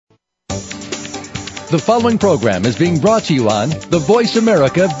The following program is being brought to you on the Voice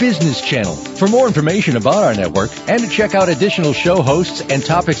America Business Channel. For more information about our network and to check out additional show hosts and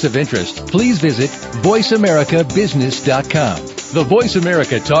topics of interest, please visit voiceamericabusiness.com. The Voice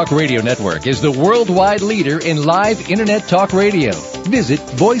America Talk Radio Network is the worldwide leader in live Internet talk radio. Visit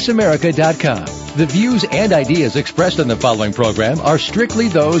voiceamerica.com. The views and ideas expressed on the following program are strictly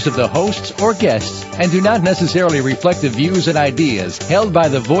those of the hosts or guests and do not necessarily reflect the views and ideas held by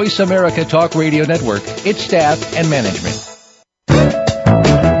the Voice America Talk Radio Network, its staff, and management.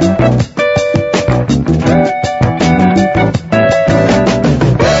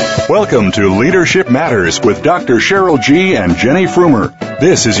 Welcome to Leadership Matters with Dr. Cheryl G. and Jenny Frumer.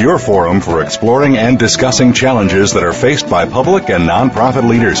 This is your forum for exploring and discussing challenges that are faced by public and nonprofit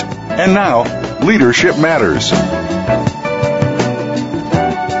leaders. And now, Leadership Matters.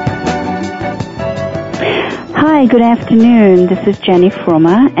 Hi, good afternoon. This is Jenny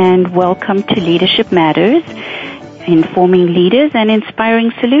Frumer, and welcome to Leadership Matters, informing leaders and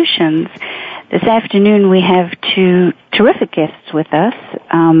inspiring solutions. This afternoon we have two terrific guests with us.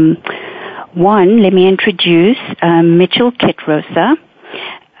 One, let me introduce Mitchell Kitrosa.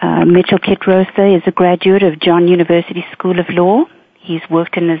 Mitchell Kitrosa is a graduate of John University School of Law. He's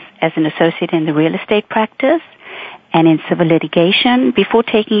worked as an associate in the real estate practice and in civil litigation before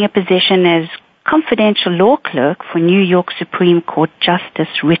taking a position as confidential law clerk for New York Supreme Court Justice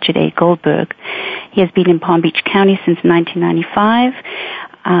Richard A. Goldberg. He has been in Palm Beach County since 1995.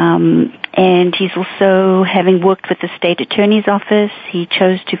 And he's also, having worked with the state attorney's office, he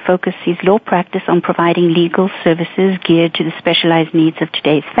chose to focus his law practice on providing legal services geared to the specialized needs of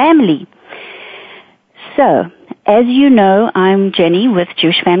today's family. So, as you know, I'm Jenny with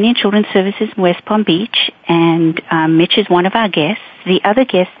Jewish Family and Children's Services in West Palm Beach, and Mitch is one of our guests. The other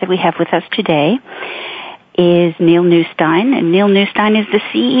guest that we have with us today is Neil Neustein, and Neil Neustein is the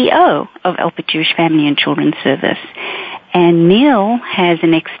CEO of Elpert Jewish Family and Children's Service. And Neil has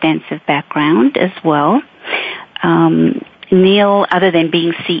an extensive background as well. Neil, other than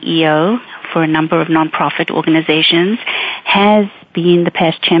being CEO for a number of nonprofit organizations, has been the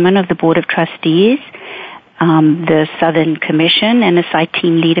past chairman of the Board of Trustees, the Southern Commission, and a site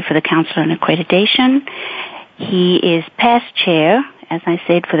team leader for the Council on Accreditation. He is past chair, as I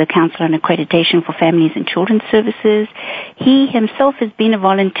said, for the Council on Accreditation for Families and Children's Services. He himself has been a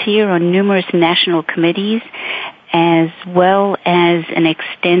volunteer on numerous national committees, as well as an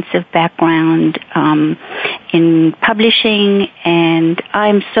extensive background in publishing, and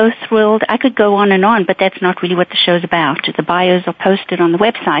I'm so thrilled. I could go on and on, but that's not really what the show's about. The bios are posted on the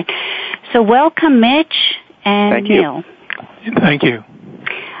website. So welcome, Mitch and Neil. Thank you.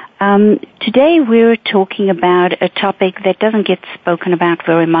 Today we're talking about a topic that doesn't get spoken about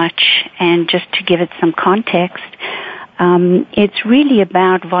very much, and just to give it some context, it's really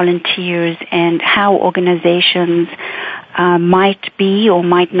about volunteers and how organizations might be or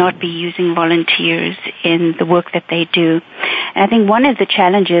might not be using volunteers in the work that they do. And I think one of the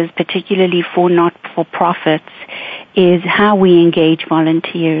challenges, particularly for not-for-profits, is how we engage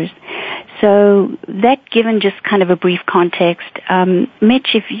volunteers. So that given just kind of a brief context,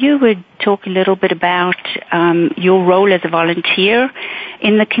 Mitch, if you would talk a little bit about your role as a volunteer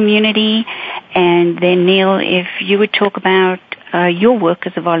in the community, and then Neil, if you would talk about your work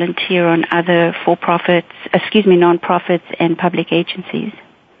as a volunteer on other nonprofits and public agencies.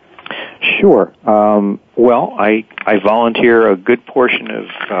 Sure. Well, I volunteer a good portion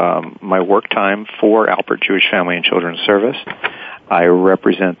of my work time for Elpert Jewish Family and Children's Service. I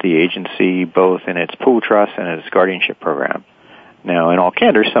represent the agency both in its pool trust and its guardianship program. Now, in all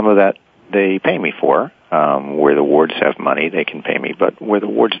candor, some of that they pay me for. Where the wards have money, they can pay me. But where the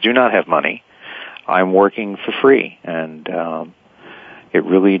wards do not have money, I'm working for free. And it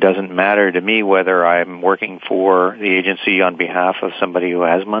really doesn't matter to me whether I'm working for the agency on behalf of somebody who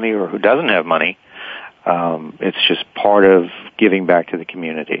has money or who doesn't have money. It's just part of giving back to the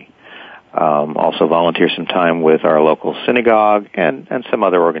community. Also volunteer some time with our local synagogue and some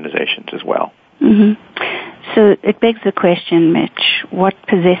other organizations as well. Mm-hmm. So it begs the question, Mitch, what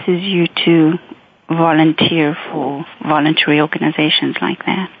possesses you to volunteer for voluntary organizations like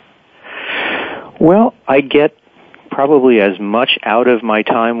that? Well, I get probably as much out of my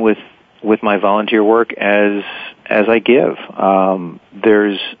time with my volunteer work as I give.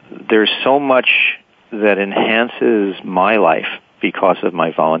 There's so much that enhances my life because of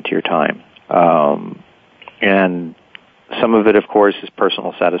my volunteer time. And some of it, of course, is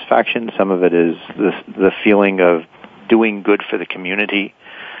personal satisfaction. Some of it is the feeling of doing good for the community.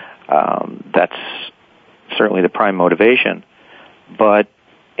 That's certainly the prime motivation. But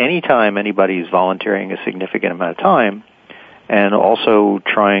anytime anybody's volunteering a significant amount of time, and also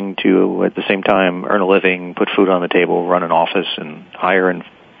trying to, at the same time, earn a living, put food on the table, run an office, and hire and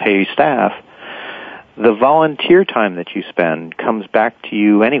pay staff, the volunteer time that you spend comes back to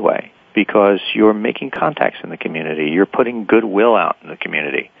you anyway, because you're making contacts in the community. You're putting goodwill out in the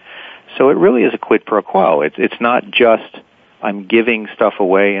community. So it really is a quid pro quo. It's not just I'm giving stuff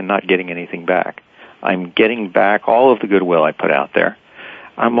away and not getting anything back. I'm getting back all of the goodwill I put out there.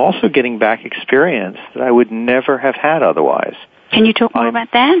 I'm also getting back experience that I would never have had otherwise. Can you talk more about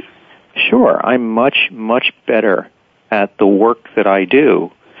that? Sure. I'm much, much better at the work that I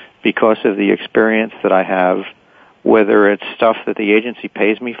do because of the experience that I have, whether it's stuff that the agency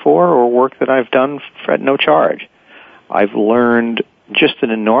pays me for or work that I've done at no charge. I've learned just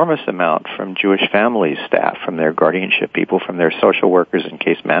an enormous amount from Jewish families, staff, from their guardianship people, from their social workers and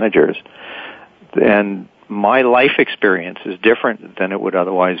case managers. And my life experience is different than it would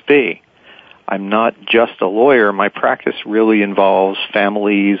otherwise be. I'm not just a lawyer. My practice really involves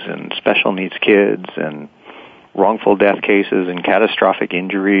families and special needs kids and wrongful death cases and catastrophic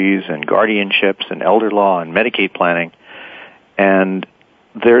injuries and guardianships and elder law and Medicaid planning. And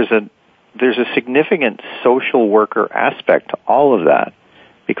there's a significant social worker aspect to all of that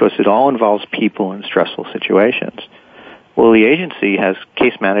because it all involves people in stressful situations. Well, the agency has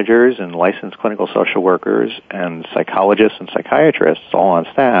case managers and licensed clinical social workers and psychologists and psychiatrists all on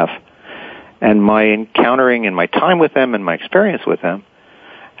staff. And my encountering and my time with them and my experience with them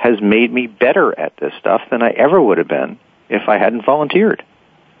has made me better at this stuff than I ever would have been if I hadn't volunteered.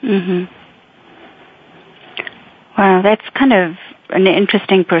 Mm-hmm. Wow, that's kind of an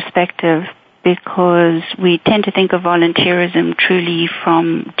interesting perspective because we tend to think of volunteerism truly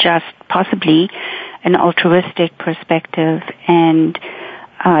from just possibly an altruistic perspective. And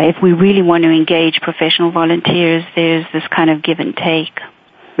if we really want to engage professional volunteers, there's this kind of give and take.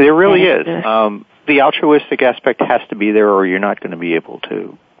 There really is. The altruistic aspect has to be there or you're not going to be able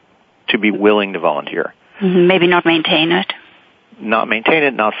to be willing to volunteer. Mm-hmm. Maybe not maintain it. Not maintain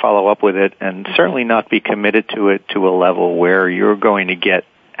it, not follow up with it, and certainly not be committed to it to a level where you're going to get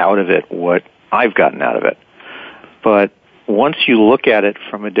out of it what I've gotten out of it. But once you look at it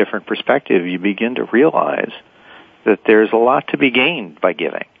from a different perspective, you begin to realize that there's a lot to be gained by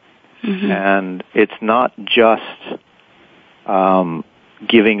giving. Mm-hmm. And it's not just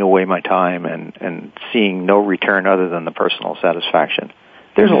giving away my time and seeing no return other than the personal satisfaction.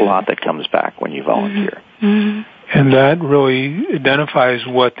 There's a lot that comes back when you volunteer. Mm-hmm. And that really identifies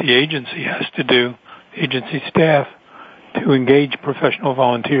what the agency has to do, the agency staff, to engage professional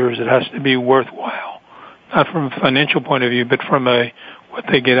volunteers. It has to be worthwhile, not from a financial point of view, but from a what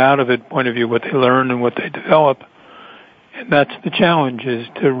they get out of it point of view, what they learn and what they develop. And that's the challenge, is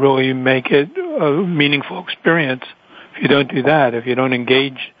to really make it a meaningful experience. If you don't do that, if you don't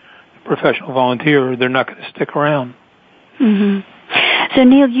engage the professional volunteer, they're not going to stick around. Mm-hmm. So,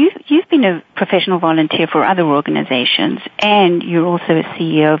 Neil, you've been a professional volunteer for other organizations, and you're also a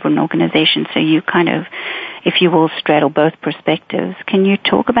CEO of an organization, so you kind of, if you will, straddle both perspectives. Can you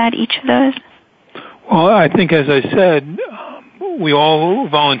talk about each of those? Well, I think, as I said, we all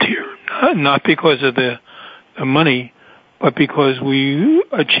volunteer, not because of the money, but because we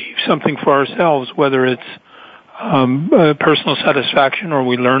achieve something for ourselves, whether it's personal satisfaction or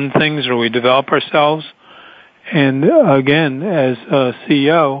we learn things or we develop ourselves. And again, as a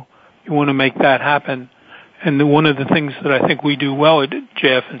CEO, you want to make that happen. And one of the things that I think we do well at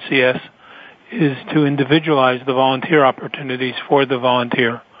JF&CS is to individualize the volunteer opportunities for the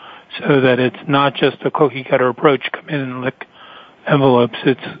volunteer so that it's not just a cookie-cutter approach, come in and lick envelopes.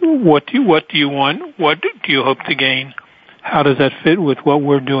 It's what do you want? What do you hope to gain? How does that fit with what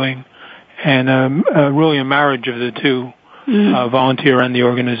we're doing? And really a marriage of the two, volunteer and the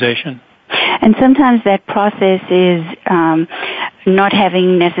organization. And sometimes that process is not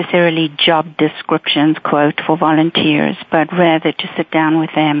having necessarily job descriptions, quote, for volunteers, but rather to sit down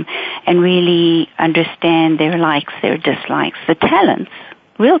with them and really understand their likes, their dislikes, the talents,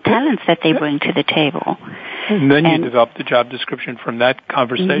 real talents that they bring to the table. And then you develop the job description from that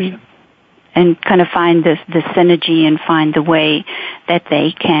conversation. Mm-hmm. And kind of find the synergy and find the way that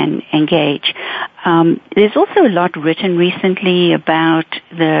they can engage. There's also a lot written recently about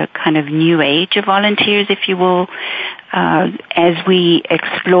the kind of new age of volunteers, if you will, as we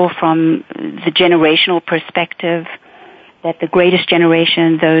explore from the generational perspective, that the greatest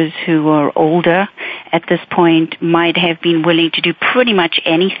generation, those who are older at this point, might have been willing to do pretty much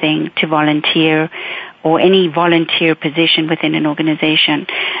anything to volunteer or any volunteer position within an organization.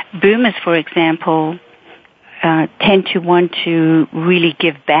 Boomers, for example, tend to want to really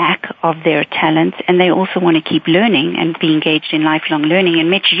give back of their talents, and they also want to keep learning and be engaged in lifelong learning. And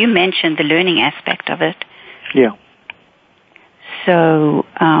Mitch, you mentioned the learning aspect of it. Yeah. so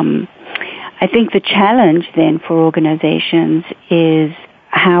I think the challenge then for organizations is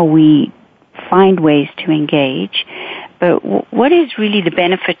how we find ways to engage. But what is really the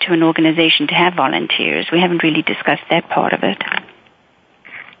benefit to an organization to have volunteers? We haven't really discussed that part of it.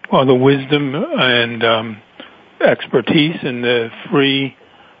 Well, the wisdom and expertise and the free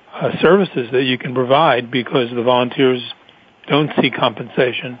services that you can provide, because the volunteers don't see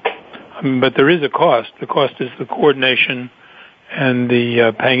compensation. But there is a cost. The cost is the coordination and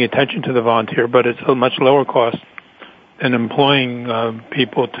the paying attention to the volunteer, but it's a much lower cost than employing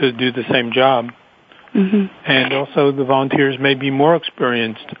people to do the same job. Mm-hmm. And also the volunteers may be more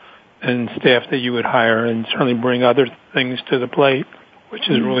experienced than staff that you would hire, and certainly bring other things to the plate, which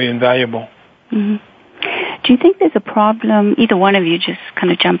is really invaluable. Mm-hmm. Do you think there's a problem, either one of you just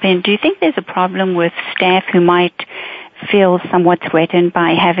kind of jump in, do you think there's a problem with staff who might feel somewhat threatened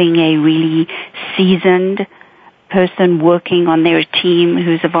by having a really seasoned person working on their team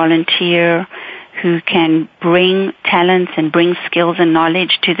who's a volunteer, who can bring talents and bring skills and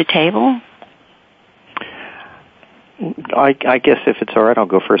knowledge to the table? I guess if it's all right, I'll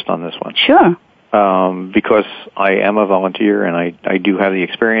go first on this one. Sure. Because I am a volunteer and I do have the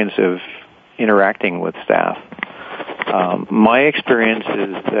experience of interacting with staff. My experience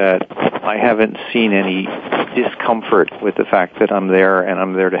is that I haven't seen any discomfort with the fact that I'm there and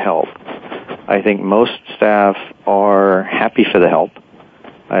I'm there to help. I think most staff are happy for the help.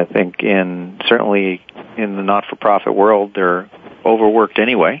 I think certainly in the not-for-profit world, they're overworked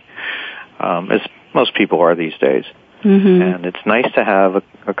anyway, as most people are these days. Mm-hmm. And it's nice to have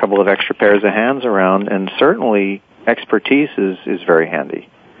a couple of extra pairs of hands around, and certainly expertise is very handy.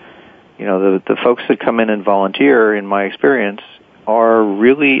 You know, the folks that come in and volunteer, in my experience, are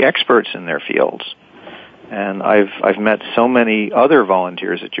really experts in their fields. And I've met so many other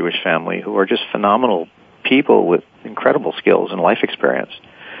volunteers at Jewish Family who are just phenomenal people with incredible skills and life experience,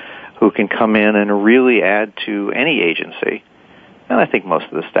 who can come in and really add to any agency. And I think most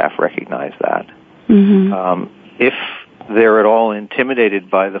of the staff recognize that. Mm-hmm. If they're at all intimidated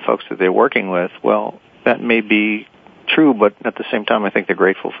by the folks that they're working with, well, that may be true, but at the same time, I think they're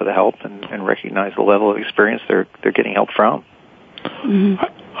grateful for the help and recognize the level of experience they're getting help from. Mm-hmm.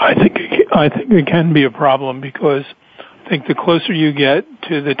 I think it can be a problem, because I think the closer you get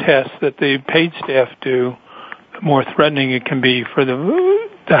to the tasks that the paid staff do, the more threatening it can be for to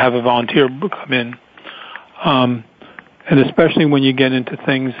have a volunteer come in, and especially when you get into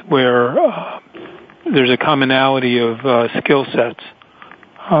things where there's a commonality of skill sets.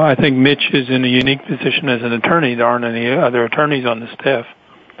 I think Mitch is in a unique position as an attorney. There aren't any other attorneys on the staff,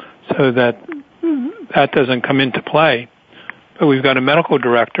 so that doesn't come into play. But we've got a medical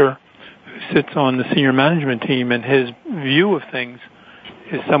director who sits on the senior management team, and his view of things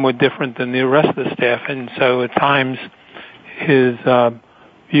is somewhat different than the rest of the staff. And so at times his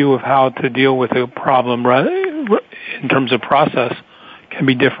view of how to deal with a problem in terms of process can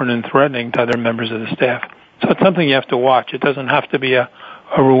be different and threatening to other members of the staff. So it's something you have to watch. It doesn't have to be a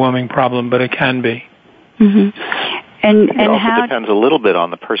overwhelming problem, but it can be. Mm-hmm. And it also depends a little bit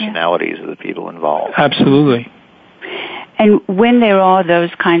on the personalities of the people involved. Absolutely. And when there are those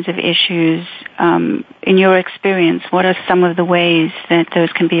kinds of issues, in your experience, what are some of the ways that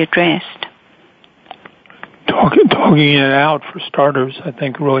those can be addressed? Talking it out, for starters. I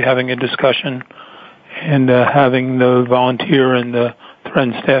think really having a discussion and having the volunteer and the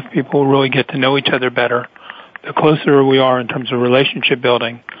threatened staff people really get to know each other better. The closer we are in terms of relationship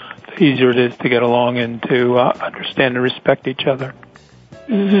building, the easier it is to get along and to understand and respect each other.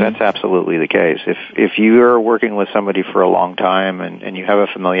 Mm-hmm. That's absolutely the case. If you are working with somebody for a long time and you have a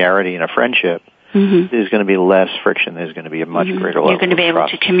familiarity and a friendship, mm-hmm. there's going to be less friction. There's going to be a much greater level of trust. You're going to be able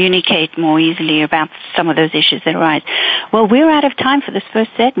to communicate more easily about some of those issues that arise. Well, we're out of time for this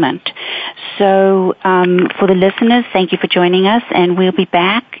first segment. So for the listeners, thank you for joining us, and we'll be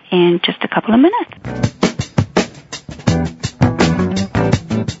back in just a couple of minutes.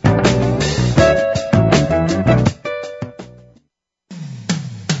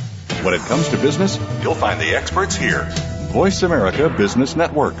 When it comes to business, you'll find the experts here. Voice America Business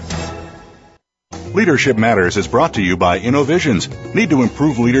Network. Leadership Matters is brought to you by InnoVisions. Need to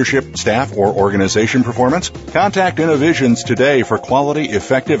improve leadership, staff, or organization performance? Contact InnoVisions today for quality,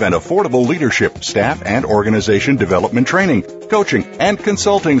 effective, and affordable leadership, staff, and organization development training, coaching, and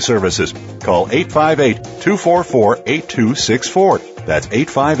consulting services. Call 858-244-8264. That's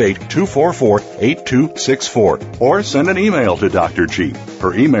 858-244-8264. Or send an email to Dr. G.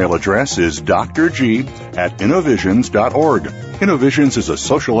 Her email address is drg@innovisions.org. Innovisions is a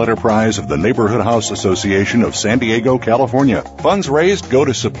social enterprise of the Neighborhood House Association of San Diego, California. Funds raised go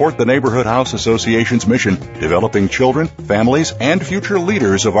to support the Neighborhood House Association's mission, developing children, families, and future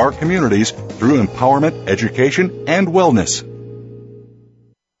leaders of our communities through empowerment, education, and wellness.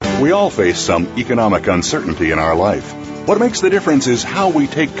 We all face some economic uncertainty in our life. What makes the difference is how we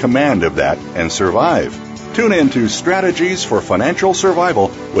take command of that and survive. Tune in to Strategies for Financial Survival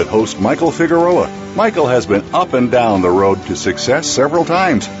with host Michael Figueroa. Michael has been up and down the road to success several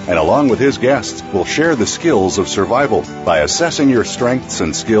times, and along with his guests, will share the skills of survival. By assessing your strengths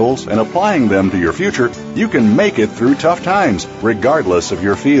and skills and applying them to your future, you can make it through tough times, regardless of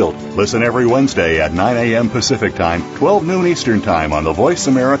your field. Listen every Wednesday at 9 a.m. Pacific Time, 12 noon Eastern Time on the Voice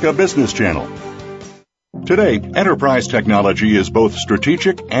America Business Channel. Today, enterprise technology is both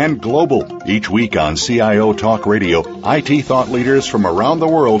strategic and global. Each week on CIO Talk Radio, IT thought leaders from around the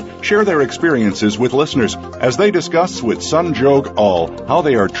world share their experiences with listeners as they discuss with Sanjog Aul how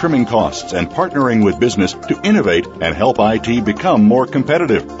they are trimming costs and partnering with business to innovate and help IT become more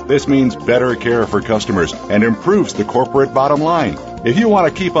competitive. This means better care for customers and improves the corporate bottom line. If you want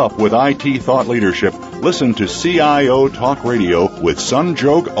to keep up with IT thought leadership, listen to CIO Talk Radio with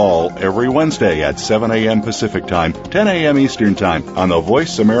Sanjog Aul every Wednesday at 7 a.m. Pacific Time, 10 a.m. Eastern Time on the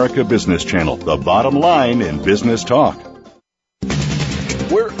Voice America Business Channel, the bottom line in business talk.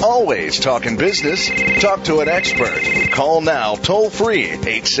 We're always talking business. Talk to an expert. Call now toll free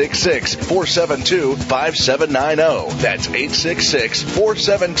 866-472-5790. That's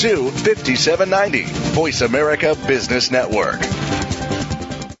 866-472-5790. Voice America Business Network.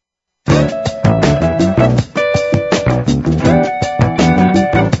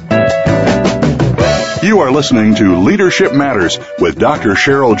 You are listening to Leadership Matters with Dr.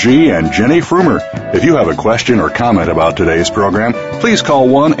 Cheryl G. and Jenny Frumer. If you have a question or comment about today's program, please call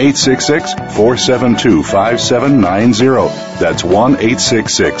 1-866-472-5790. That's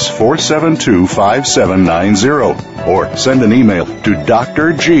 1-866-472-5790. Or send an email to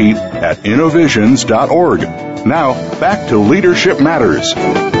drg@innovisions.org. Now, back to Leadership Matters.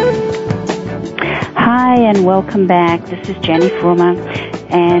 Hi, and welcome back. This is Jenny Frumer.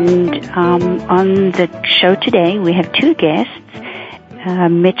 And on the show today, we have two guests,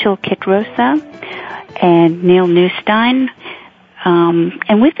 Mitchell Kitrosa and Neil Neustein.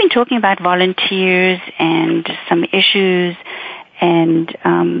 And we've been talking about volunteers and some issues and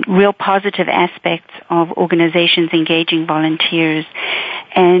real positive aspects of organizations engaging volunteers.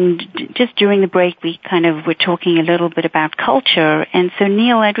 And just during the break, we were talking a little bit about culture. And so,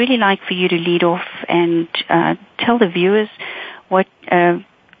 Neil, I'd really like for you to lead off and tell the viewers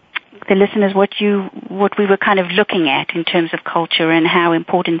the listeners what we were looking at in terms of culture and how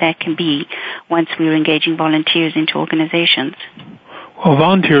important that can be once we were engaging volunteers into organizations. Well,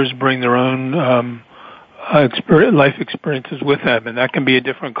 volunteers bring their own life experiences with them, and that can be a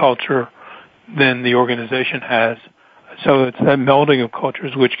different culture than the organization has. So it's that melding of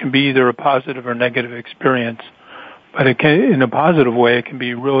cultures, which can be either a positive or negative experience. But it can, in a positive way, it can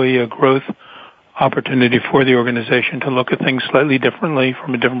be really a growth opportunity for the organization to look at things slightly differently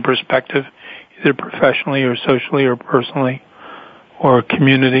from a different perspective, either professionally or socially or personally, or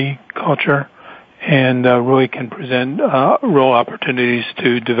community culture, and really can present real opportunities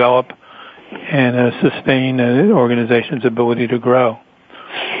to develop and sustain an organization's ability to grow.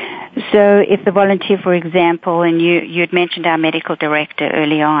 So if the volunteer, for example, and you had mentioned our medical director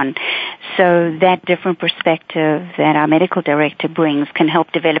early on, so that different perspective that our medical director brings can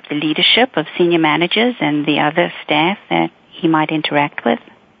help develop the leadership of senior managers and the other staff that he might interact with?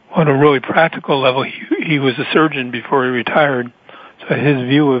 On a really practical level, he was a surgeon before he retired, so his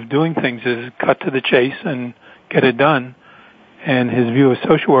view of doing things is cut to the chase and get it done. And his view of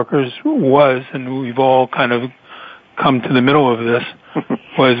social workers was, and we've all kind of come to the middle of this,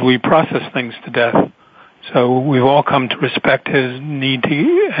 was we process things to death. So we've all come to respect his need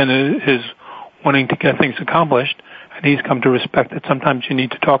to and his wanting to get things accomplished, and he's come to respect that sometimes you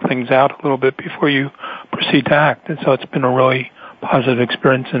need to talk things out a little bit before you proceed to act. And so it's been a really positive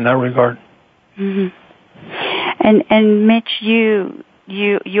experience in that regard. Mm-hmm. And Mitch,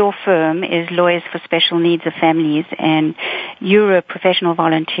 your firm is Lawyers for Special Needs of Families, and you're a professional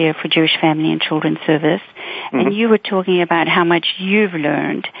volunteer for Jewish Family and Children's Service. Mm-hmm. And you were talking about how much you've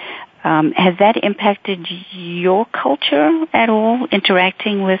learned. Has that impacted your culture at all,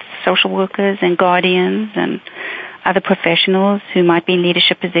 interacting with social workers and guardians and other professionals who might be in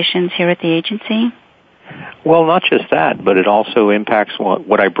leadership positions here at the agency? Well, not just that, but it also impacts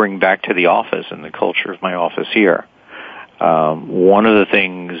what I bring back to the office and the culture of my office here. One of the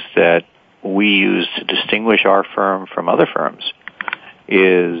things that we use to distinguish our firm from other firms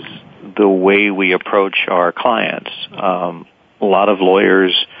is the way we approach our clients. A lot of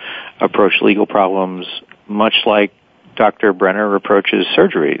lawyers approach legal problems much like Dr. Brenner approaches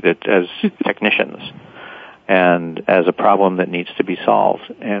surgery, that as technicians, and as a problem that needs to be solved.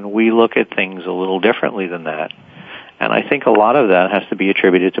 And we look at things a little differently than that. And I think a lot of that has to be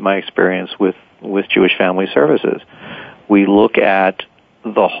attributed to my experience with Jewish Family Services. We look at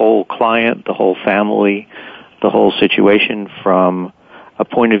the whole client, the whole family, the whole situation from a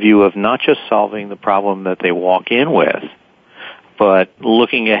point of view of not just solving the problem that they walk in with, but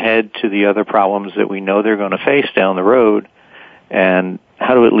looking ahead to the other problems that we know they're going to face down the road, and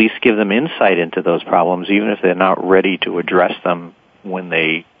how to at least give them insight into those problems, even if they're not ready to address them when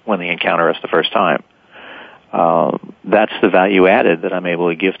they encounter us the first time. That's the value added that I'm able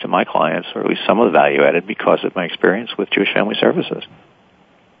to give to my clients, or at least some of the value added because of my experience with Jewish Family Services.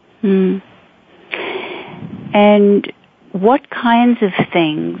 And what kinds of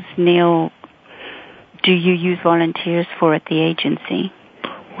things, Neil, do you use volunteers for at the agency?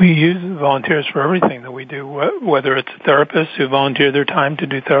 We use volunteers for everything that we do, whether it's therapists who volunteer their time to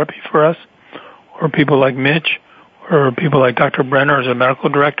do therapy for us, or people like Mitch, or people like Dr. Brenner as a medical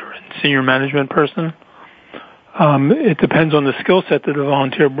director and senior management person. It depends on the skill set that the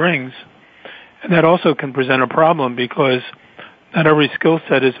volunteer brings. And that also can present a problem because not every skill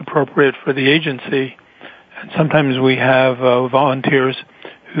set is appropriate for the agency. And sometimes we have volunteers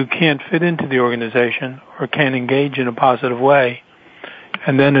who can't fit into the organization or can't engage in a positive way.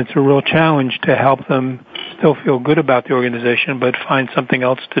 And then it's a real challenge to help them still feel good about the organization but find something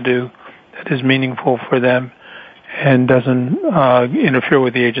else to do that is meaningful for them and doesn't interfere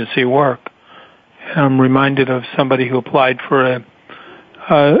with the agency work. And I'm reminded of somebody who applied for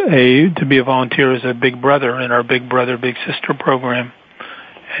to be a volunteer as a Big Brother in our Big Brother, Big Sister program,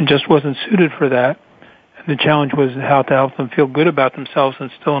 and just wasn't suited for that. And the challenge was how to help them feel good about themselves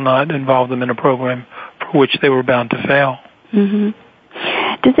and still not involve them in a program for which they were bound to fail. Mm-hmm.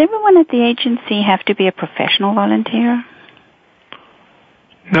 Does everyone at the agency have to be a professional volunteer?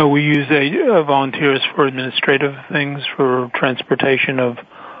 No, we use volunteers for administrative things, for transportation of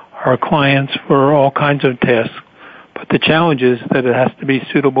our clients, for all kinds of tasks. But the challenge is that it has to be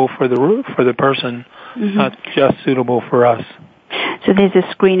suitable for the person, not just suitable for us. So there's a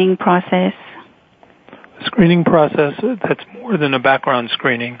screening process? A screening process that's more than a background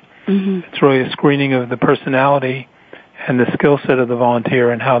screening. It's really a screening of the personality and the skill set of the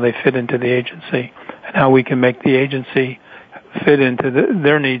volunteer and how they fit into the agency and how we can make the agency fit into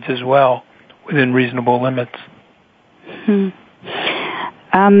their needs as well within reasonable limits.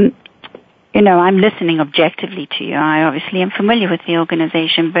 I'm listening objectively to you. I obviously am familiar with the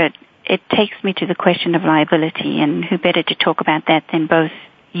organization, but it takes me to the question of liability, and who better to talk about that than both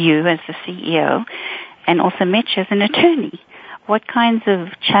you as the CEO and also Mitch as an attorney. What kinds of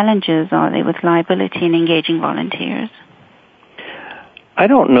challenges are there with liability in engaging volunteers? I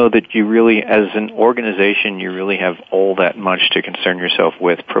don't know that you really, as an organization, you really have all that much to concern yourself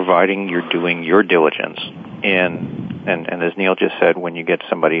with, providing you're doing your diligence. And as Neil just said, when you get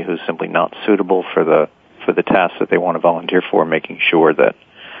somebody who's simply not suitable for the task that they want to volunteer for, making sure that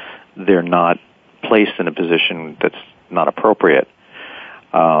they're not placed in a position that's not appropriate.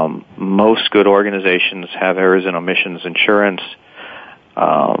 Most good organizations have errors and omissions insurance.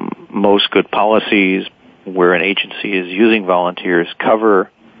 Most good policies where an agency is using volunteers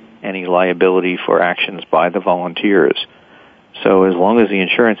cover any liability for actions by the volunteers. So as long as the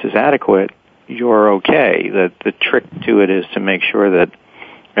insurance is adequate, you're okay. The trick to it is to make sure that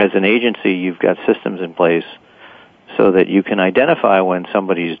as an agency you've got systems in place so that you can identify when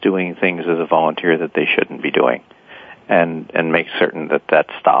somebody's doing things as a volunteer that they shouldn't be doing, and make certain that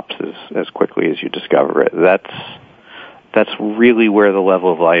stops as quickly as you discover it. That's really where the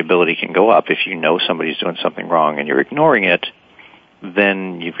level of liability can go up. If you know somebody's doing something wrong and you're ignoring it,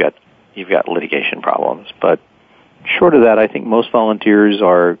 then you've got litigation problems. But short of that, I think most volunteers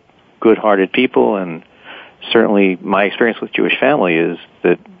are good-hearted people, and certainly my experience with Jewish Family is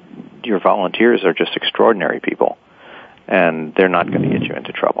that your volunteers are just extraordinary people, and they're not going to get you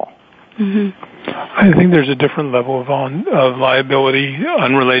into trouble. I think there's a different level of liability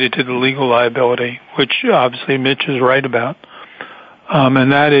unrelated to the legal liability, which obviously Mitch is right about,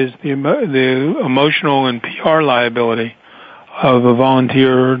 and that is the emotional and PR liability of a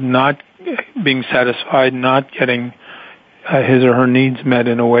volunteer not being satisfied, not getting his or her needs met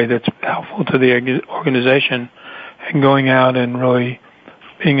in a way that's helpful to the organization, and going out and really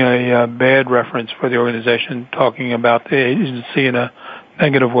being a bad reference for the organization, talking about the agency in a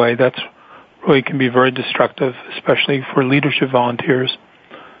negative way. That's really can be very destructive, especially for leadership volunteers.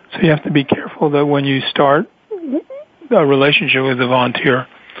 So you have to be careful that when you start a relationship with a volunteer,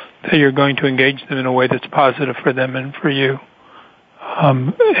 that you're going to engage them in a way that's positive for them and for you,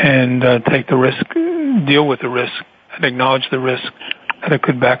 and take the risk, deal with the risk, and acknowledge the risk that it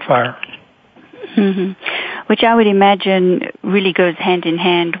could backfire. Mm-hmm. Which I would imagine really goes hand in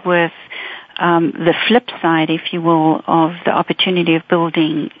hand with the flip side, if you will, of the opportunity of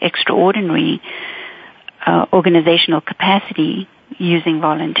building extraordinary organizational capacity using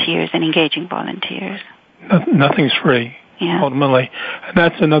volunteers and engaging volunteers. Nothing's free, ultimately. And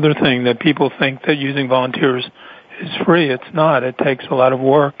that's another thing, that people think that using volunteers is free. It's not. It takes a lot of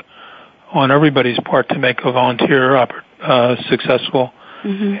work on everybody's part to make a volunteer successful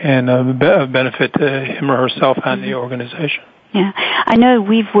and a benefit to him or herself and the organization. Yeah. I know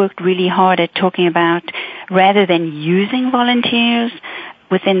we've worked really hard at talking about, rather than using volunteers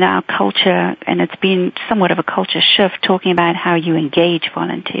within our culture, and it's been somewhat of a culture shift, talking about how you engage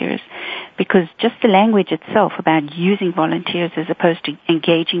volunteers. Because just the language itself about using volunteers as opposed to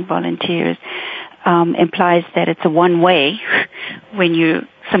engaging volunteers implies that it's a one-way when you're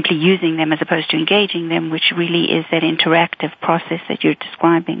simply using them as opposed to engaging them, which really is that interactive process that you're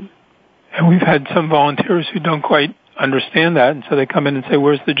describing. And we've had some volunteers who don't quite understand that, and so they come in and say,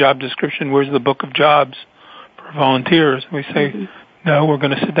 where's the job description, where's the book of jobs for volunteers? And we say, no, we're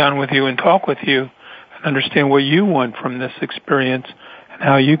going to sit down with you and talk with you and understand what you want from this experience and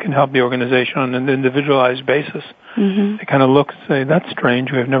how you can help the organization on an individualized basis. They kind of look and say, that's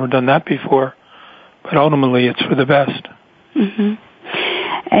strange, we've never done that before, but ultimately it's for the best.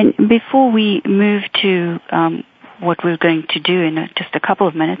 And before we move to what we're going to do in just a couple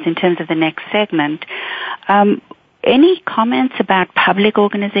of minutes in terms of the next segment, any comments about public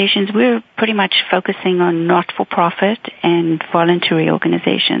organizations? We're pretty much focusing on not-for-profit and voluntary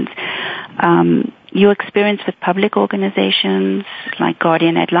organizations. Your experience with public organizations like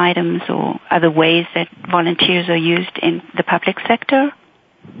Guardian Ad Litem's or other ways that volunteers are used in the public sector?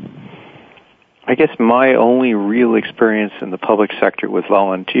 I guess my only real experience in the public sector with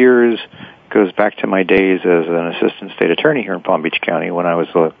volunteers goes back to my days as an assistant state attorney here in Palm Beach County when I was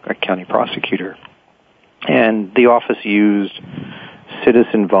a county prosecutor. And the office used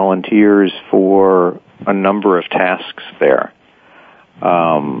citizen volunteers for a number of tasks there.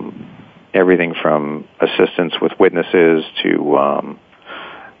 Everything from assistance with witnesses to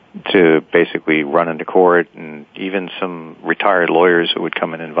basically run into court, and even some retired lawyers who would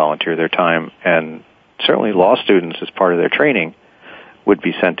come in and volunteer their time. And certainly law students, as part of their training, would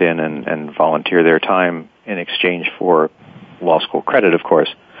be sent in and volunteer their time in exchange for law school credit, of course,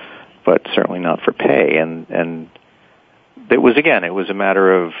 but certainly not for pay. And it was a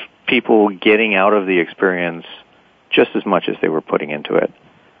matter of people getting out of the experience just as much as they were putting into it.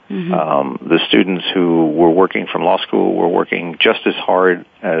 The students who were working from law school were working just as hard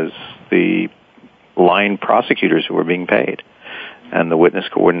as the line prosecutors who were being paid. And the witness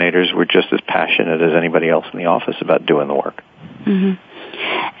coordinators were just as passionate as anybody else in the office about doing the work.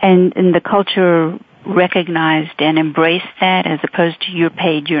 And the culture recognized and embraced that, as opposed to you're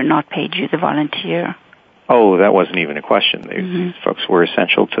paid, you're not paid, you're the volunteer? Oh, that wasn't even a question. These folks were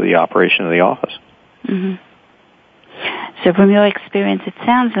essential to the operation of the office. So from your experience, it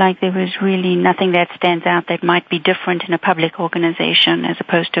sounds like there was really nothing that stands out that might be different in a public organization as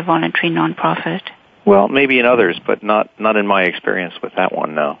opposed to voluntary nonprofit. Well, maybe in others, but not in my experience with that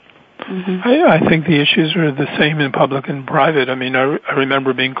one, no. I think the issues are the same in public and private. I mean, I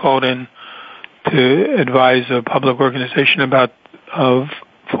remember being called in to advise a public organization of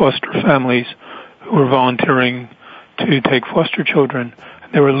foster families who were volunteering to take foster children.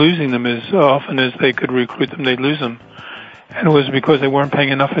 They were losing them as often as they could recruit them, they'd lose them. And it was because they weren't paying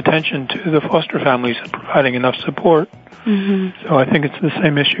enough attention to the foster families and providing enough support. So I think it's the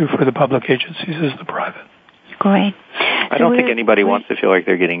same issue for the public agencies as the private. Great. I don't think anybody wants to feel like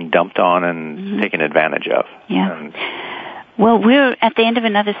they're getting dumped on and taken advantage of. Well, we're at the end of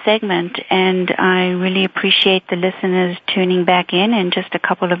another segment, and I really appreciate the listeners tuning back in just a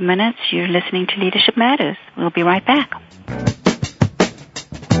couple of minutes. You're listening to Leadership Matters. We'll be right back.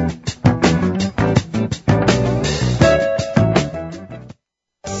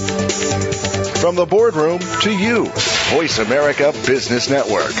 From the boardroom to you, Voice America Business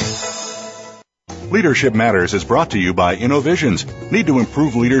Network. Leadership Matters is brought to you by Innovisions. Need to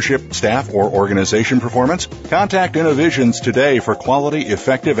improve leadership, staff, or organization performance? Contact Innovisions today for quality,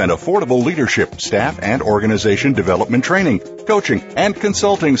 effective, and affordable leadership, staff, and organization development training. coaching and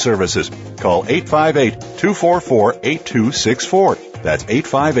consulting services. Call 858-244-8264. That's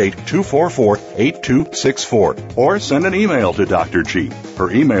 858-244-8264. Or send an email to Dr. G. Her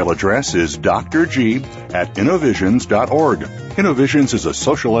email address is drg@innovisions.org. Innovisions is a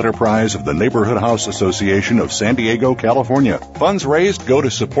social enterprise of the Neighborhood House Association of San Diego, California. Funds raised go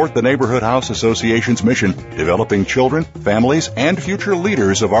to support the Neighborhood House Association's mission, developing children, families, and future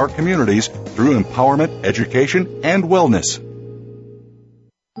leaders of our communities through empowerment, education, and wellness.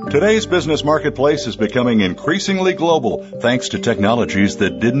 Today's business marketplace is becoming increasingly global thanks to technologies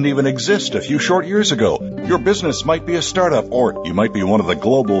that didn't even exist a few short years ago. Your business might be a startup or you might be one of the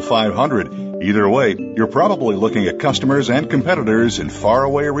Global 500. Either way, you're probably looking at customers and competitors in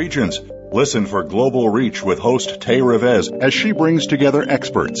faraway regions. Listen for Global Reach with host Tay Revez as she brings together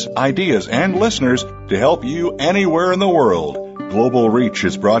experts, ideas, and listeners to help you anywhere in the world. Global Reach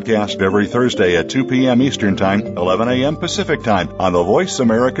is broadcast every Thursday at 2 p.m. Eastern Time, 11 a.m. Pacific Time on the Voice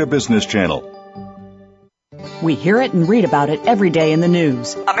America Business Channel. We hear it and read about it every day in the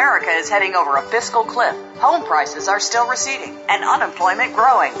news. America is heading over a fiscal cliff. Home prices are still receding and unemployment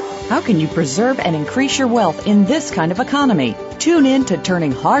growing. How can you preserve and increase your wealth in this kind of economy? Tune in to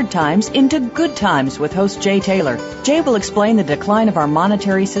Turning Hard Times into Good Times with host Jay Taylor. Jay will explain the decline of our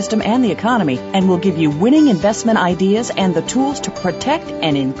monetary system and the economy and will give you winning investment ideas and the tools to protect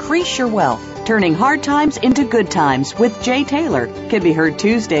and increase your wealth. Turning Hard Times into Good Times with Jay Taylor can be heard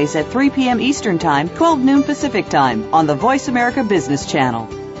Tuesdays at 3 p.m. Eastern Time, 12 noon Pacific Time on the Voice America Business Channel.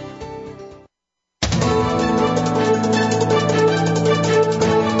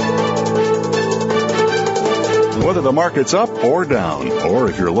 Whether the market's up or down, or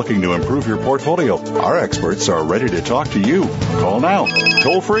if you're looking to improve your portfolio, our experts are ready to talk to you. Call now.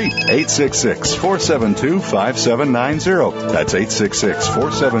 Toll free, 866-472-5790. That's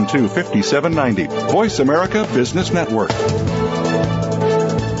 866-472-5790. Voice America Business Network.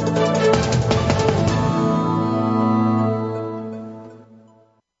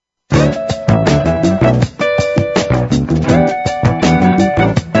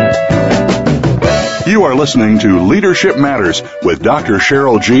 You are listening to Leadership Matters with Dr.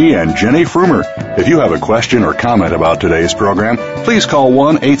 Cheryl G. and Jenny Frumer. If you have a question or comment about today's program, please call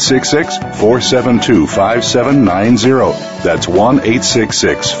 1-866-472-5790. That's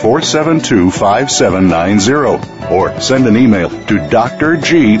 1-866-472-5790. Or send an email to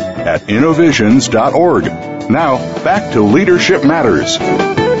drg@innovisions.org. Now, back to Leadership Matters.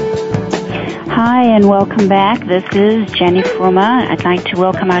 Hi, and welcome back. This is Jenny Frumer. I'd like to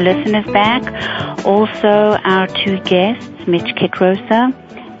welcome our listeners back. Also, our two guests, Mitch Kitrosa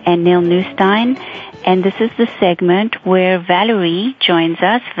and Neil Newstein. And this is the segment where Valerie joins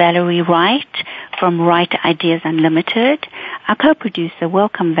us, Valerie Wright from Wright Ideas Unlimited, our co-producer.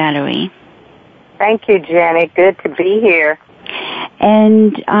 Welcome, Valerie. Thank you, Jenny. Good to be here.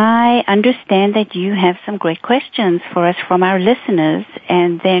 And I understand that you have some great questions for us from our listeners,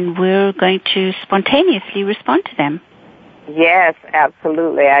 and then we're going to spontaneously respond to them. Yes,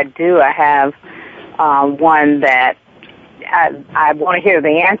 absolutely. I do. I have one that I want to hear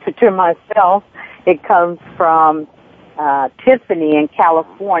the answer to myself. It comes from Tiffany in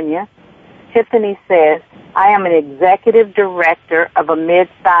California. Tiffany says, I am an executive director of a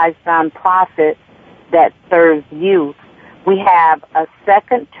mid-sized nonprofit that serves youth. We have a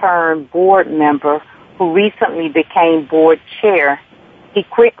second-term board member who recently became board chair. He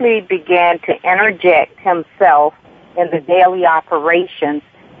quickly began to interject himself in the daily operations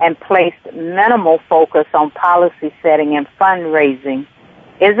and placed minimal focus on policy setting and fundraising.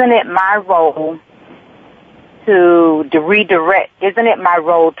 Isn't it my role to redirect his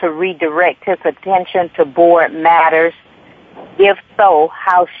attention to board matters? If so,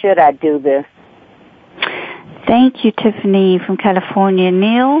 how should I do this? Thank you, Tiffany from California.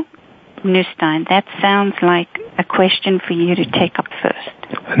 Neil Newstein, that sounds like a question for you to take up first.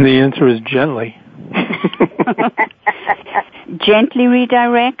 And the answer is gently. Gently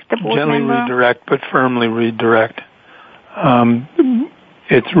redirect the board member? Gently redirect, but firmly redirect.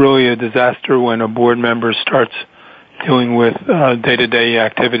 It's really a disaster when a board member starts dealing with day-to-day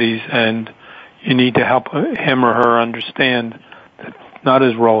activities, and you need to help him or her understand that's not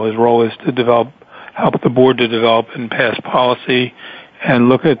his role. His role is to help the board to develop and pass policy and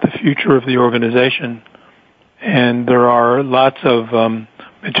look at the future of the organization. And there are lots of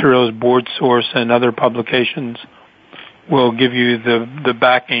materials, Board Source and other publications will give you the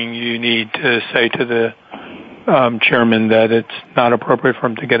backing you need to say to the chairman that it's not appropriate for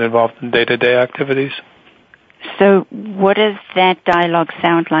him to get involved in day-to-day activities. So what does that dialogue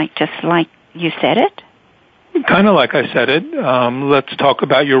sound like, just like you said it? Kind of like I said it. Let's talk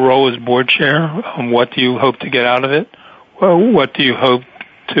about your role as board chair. What do you hope to get out of it? Well, what do you hope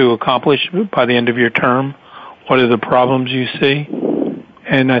to accomplish by the end of your term? What are the problems you see?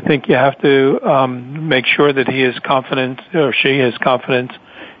 And I think you have to make sure that he has confidence or she has confidence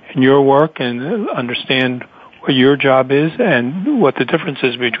in your work and understand what your job is and what the difference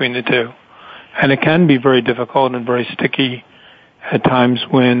is between the two. And it can be very difficult and very sticky at times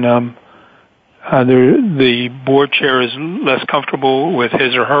when the board chair is less comfortable with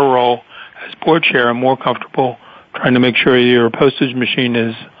his or her role as board chair and more comfortable trying to make sure your postage machine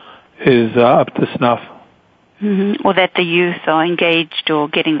is up to snuff. Mm-hmm. Or that the youth are engaged or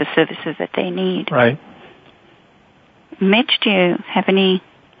getting the services that they need. Right. Mitch, do you have any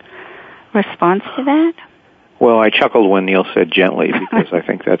response to that? Well, I chuckled when Neil said gently because I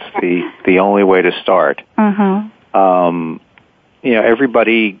think that's the only way to start.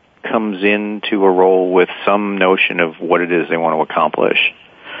 Everybody comes into a role with some notion of what it is they want to accomplish.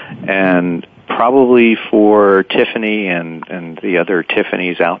 And probably for Tiffany and the other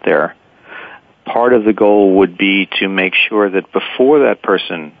Tiffany's out there, part of the goal would be to make sure that before that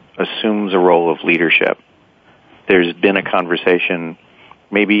person assumes a role of leadership, there's been a conversation,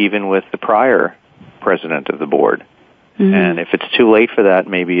 maybe even with the prior president of the board. Mm-hmm. And if it's too late for that,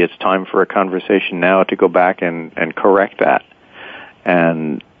 maybe it's time for a conversation now to go back and correct that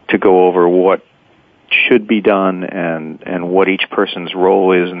and to go over what should be done and what each person's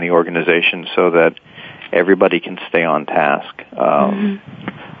role is in the organization so that everybody can stay on task.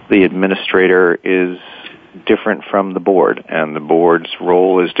 The administrator is different from the board, and the board's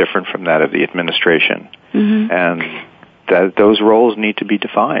role is different from that of the administration. Mm-hmm. And those roles need to be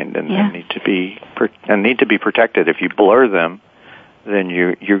defined and need to be protected. If you blur them, then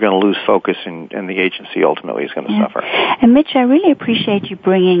you're going to lose focus, and the agency ultimately is going to suffer. And Mitch, I really appreciate you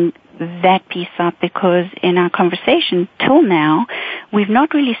bringing that piece up because in our conversation till now, we've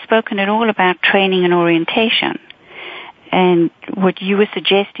not really spoken at all about training and orientation. And what you were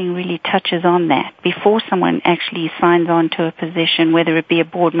suggesting really touches on that. Before someone actually signs on to a position, whether it be a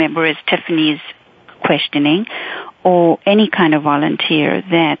board member, as Tiffany's questioning, or any kind of volunteer,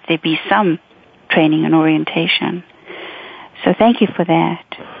 that there be some training and orientation. So thank you for that.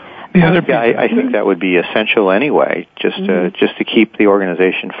 I think that would be essential anyway, just to keep the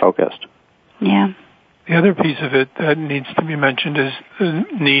organization focused. Yeah. The other piece of it that needs to be mentioned is the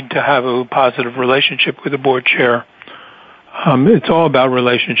need to have a positive relationship with the board chair. It's all about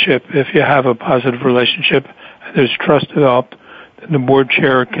relationship. If you have a positive relationship and there's trust developed, then the board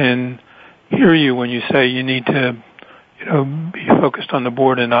chair can hear you when you say you need to, be focused on the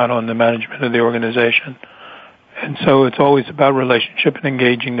board and not on the management of the organization. And so it's always about relationship and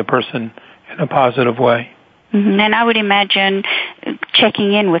engaging the person in a positive way. Mm-hmm. And I would imagine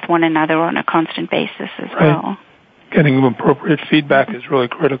checking in with one another on a constant basis as well. Getting appropriate feedback is really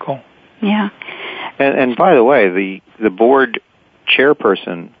critical. Yeah. And by the way, the board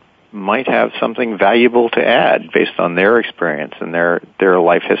chairperson might have something valuable to add based on their experience and their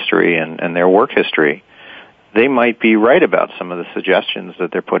life history and their work history. They might be right about some of the suggestions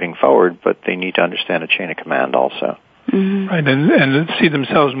that they're putting forward, but they need to understand a chain of command also. Mm-hmm. Right, and see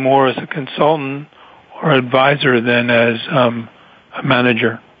themselves more as a consultant or advisor than as a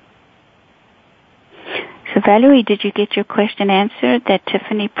manager. So, Valerie, did you get your question answered that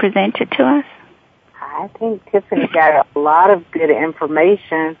Tiffany presented to us? I think Tiffany got a lot of good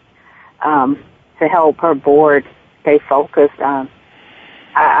information to help her board stay focused.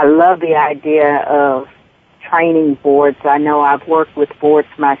 I love the idea of training boards. I know I've worked with boards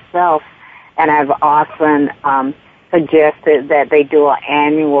myself, and I've often suggested that they do an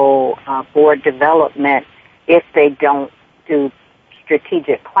annual board development if they don't do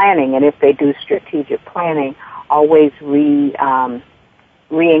strategic planning. And if they do strategic planning, always re-engage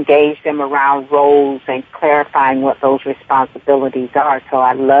them around roles and clarifying what those responsibilities are. So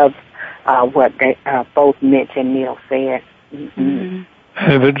I love what both Mitch and Neil said. Mm-hmm.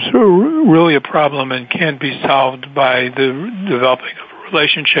 If it's really a problem and can't be solved by the developing of a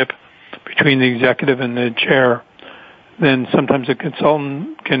relationship between the executive and the chair, then sometimes a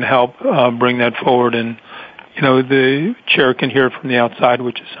consultant can help bring that forward, and the chair can hear it from the outside,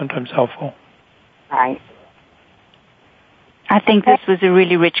 which is sometimes helpful. Right. I think this was a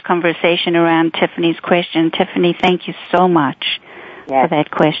really rich conversation around Tiffany's question. Tiffany, thank you so much for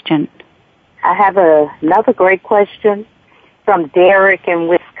that question. I have another great question from Derek in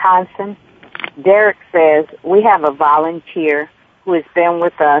Wisconsin. Derek says, we have a volunteer who has been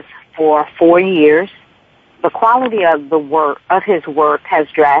with us for 4 years. The quality of his work has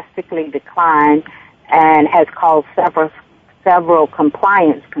drastically declined and has caused several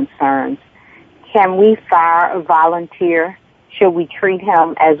compliance concerns. Can we fire a volunteer? Should we treat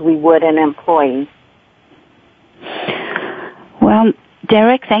him as we would an employee? Well,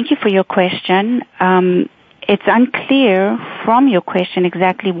 Derek, thank you for your question. It's unclear from your question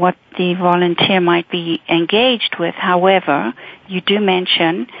exactly what the volunteer might be engaged with. However, you do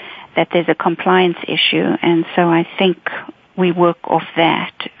mention that there's a compliance issue, and so I think we work off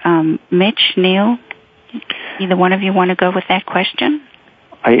that. Mitch, Neil, either one of you want to go with that question?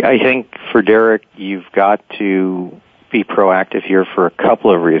 I think for Derek, you've got to be proactive here for a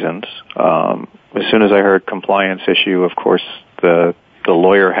couple of reasons. As soon as I heard compliance issue, of course, the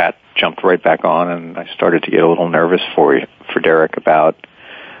lawyer hat jumped right back on, and I started to get a little nervous for Derek about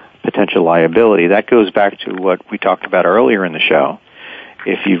potential liability. That goes back to what we talked about earlier in the show.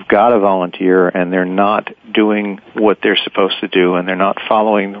 If you've got a volunteer and they're not doing what they're supposed to do and they're not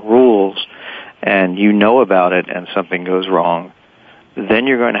following the rules and you know about it and something goes wrong, then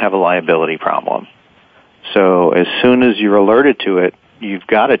you're going to have a liability problem. So as soon as you're alerted to it, you've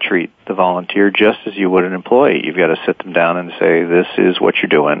got to treat the volunteer just as you would an employee. You've got to sit them down and say, this is what you're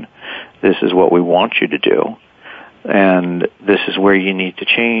doing, this is what we want you to do, and this is where you need to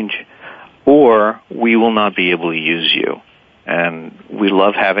change, or we will not be able to use you. And we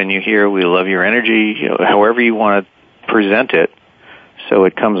love having you here, we love your energy, however you want to present it, so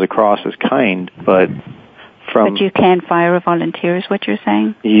it comes across as kind, but you can fire a volunteer, is what you're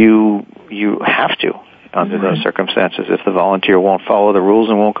saying? You have to, under those circumstances, if the volunteer won't follow the rules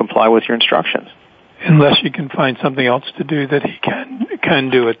and won't comply with your instructions. Unless you can find something else to do that he can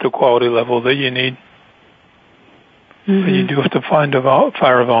do at the quality level that you need. Mm-hmm. But you do have to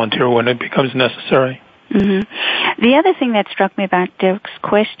fire a volunteer when it becomes necessary. Mm-hmm. The other thing that struck me about Derek's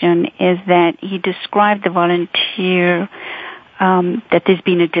question is that he described the volunteer that there's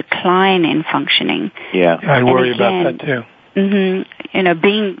been a decline in functioning. Yeah, I worry about that too. Mm-hmm.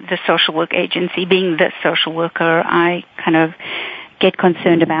 Being the social work agency, being the social worker, I kind of get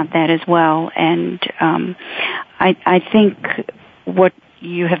concerned about that as well. And I think what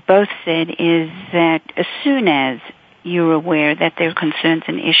you have both said is that as soon as you're aware that there are concerns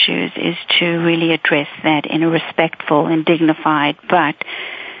and issues, is to really address that in a respectful and dignified but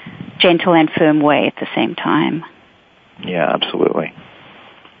gentle and firm way at the same time. Yeah, absolutely.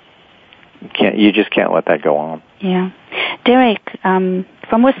 You just can't let that go on. Yeah. Derek,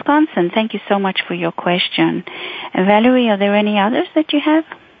 from Wisconsin, thank you so much for your question. And Valerie, are there any others that you have?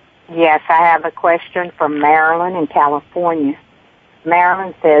 Yes, I have a question from Marilyn in California.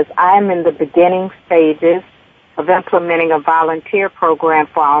 Marilyn says, I am in the beginning stages of implementing a volunteer program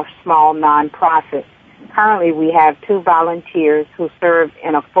for our small nonprofit. Currently, we have 2 volunteers who serve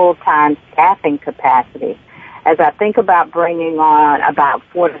in a full-time staffing capacity. As I think about bringing on about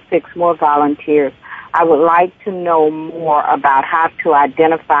 4 to 6 more volunteers, I would like to know more about how to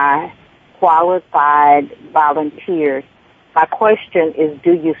identify qualified volunteers. My question is,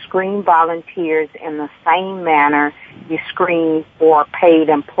 do you screen volunteers in the same manner you screen for paid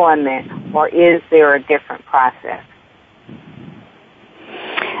employment, or is there a different process?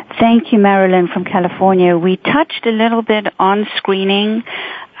 Thank you, Marilyn from California. We touched a little bit on screening,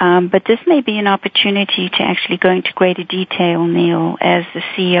 but this may be an opportunity to actually go into greater detail, Neil, as the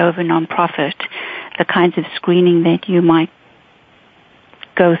CEO of a nonprofit, the kinds of screening that you might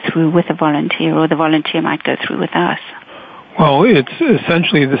go through with a volunteer or the volunteer might go through with us. Well, it's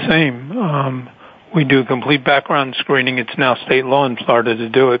essentially the same. We do complete background screening. It's now state law in Florida to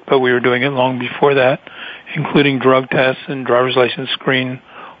do it, but we were doing it long before that, including drug tests and driver's license screen,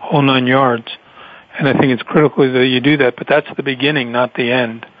 whole 9 yards. And I think it's critical that you do that, but that's the beginning, not the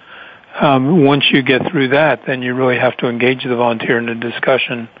end. Once you get through that, then you really have to engage the volunteer in a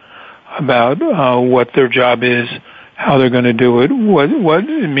discussion about what their job is, how they're going to do it, what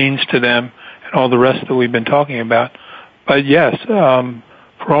it means to them, and all the rest that we've been talking about. But yes,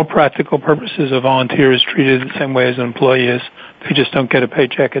 for all practical purposes, a volunteer is treated the same way as an employee is. They just don't get a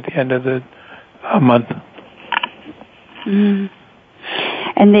paycheck at the end of the month. Mm.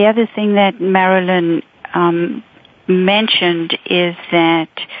 And the other thing that Marilyn mentioned is that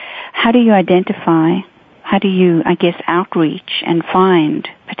how do you identify, how do you, outreach and find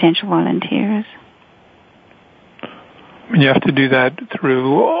potential volunteers? You have to do that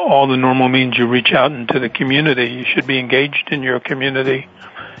through all the normal means. You reach out into the community. You should be engaged in your community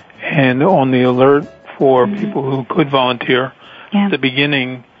and on the alert for people who could volunteer. Yeah. At the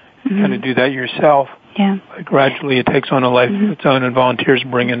beginning, you kind of do that yourself. Yeah. But gradually it takes on a life of its own, and volunteers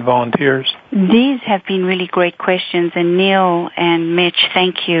bring in volunteers. These have been really great questions, and Neil and Mitch,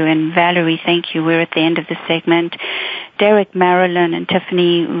 thank you, and Valerie, thank you. We're at the end of the segment. Derek, Marilyn, and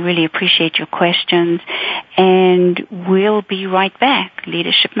Tiffany, really appreciate your questions, and we'll be right back.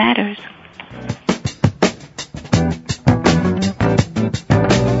 Leadership Matters.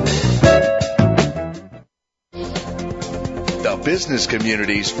 The business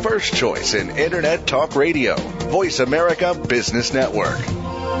community's first choice in Internet Talk Radio, Voice America Business Network.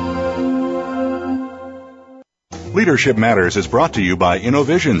 Leadership Matters is brought to you by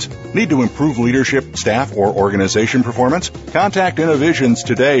Innovisions. Need to improve leadership, staff, or organization performance? Contact Innovisions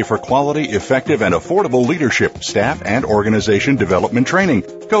today for quality, effective, and affordable leadership, staff, and organization development training,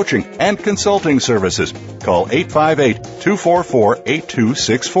 coaching, and consulting services. Call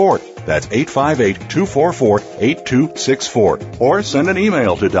 858-244-8264. That's 858-244-8264. Or send an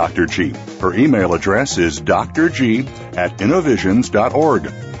email to Dr. G. Her email address is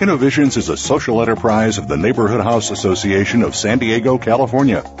drg@innovisions.org. Innovisions is a social enterprise of the Neighborhood House Association of San Diego,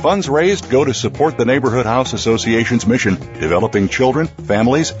 California. Funds raised go to support the Neighborhood House Association's mission, developing children,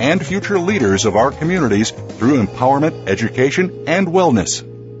 families, and future leaders of our communities through empowerment, education, and wellness.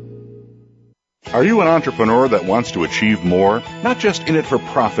 Are you an entrepreneur that wants to achieve more? Not just in it for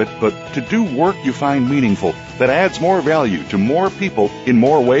profit, but to do work you find meaningful, that adds more value to more people in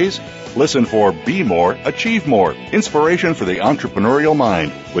more ways? Listen for Be More, Achieve More, Inspiration for the Entrepreneurial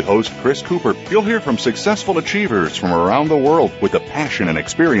Mind. With host Chris Cooper, you'll hear from successful achievers from around the world with the passion and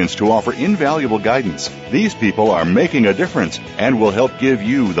experience to offer invaluable guidance. These people are making a difference and will help give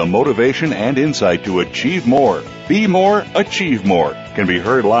you the motivation and insight to achieve more. Be More, Achieve More can be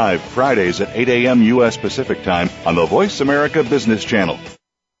heard live Fridays at 8 a.m. U.S. Pacific Time on the Voice America Business Channel.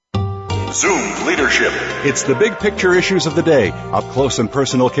 Zoomed Leadership. It's the big picture issues of the day, up close and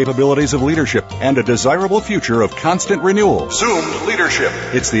personal capabilities of leadership, and a desirable future of constant renewal. Zoomed Leadership.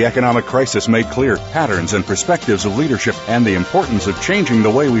 It's the economic crisis made clear, patterns and perspectives of leadership, and the importance of changing the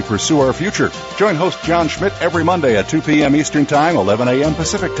way we pursue our future. Join host John Schmidt every Monday at 2 p.m. Eastern Time, 11 a.m.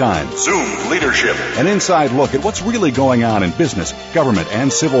 Pacific Time. Zoomed Leadership. An inside look at what's really going on in business, government,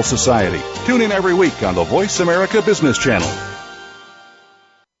 and civil society. Tune in every week on the Voice America Business Channel.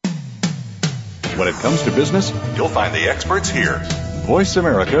 When it comes to business, You'll find the experts here. Voice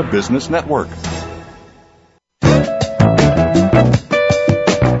America Business Network.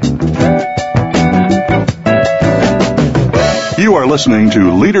 You are listening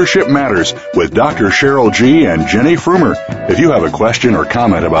to Leadership Matters with Dr. Cheryl G. and Jenny Frumer. If you have a question or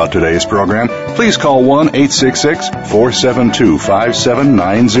comment about today's program, please call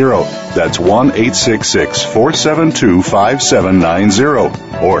 1-866-472-5790. That's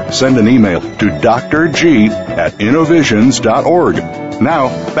 1-866-472-5790. Or send an email to drg@innovisions.org. Now,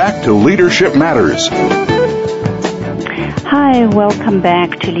 back to Leadership Matters. Hi, welcome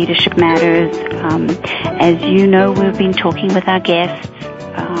back to Leadership Matters. As you know, we've been talking with our guests,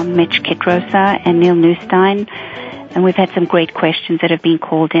 Mitch Kitrosa and Neil Neustein, and we've had some great questions that have been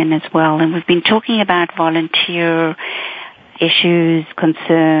called in as well. And we've been talking about volunteer issues,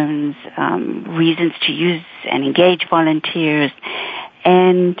 concerns, reasons to use and engage volunteers.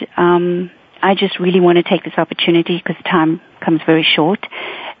 And I just really want to take this opportunity, because time comes very short,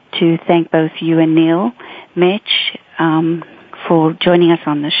 to thank both you and Neil, Mitch, for joining us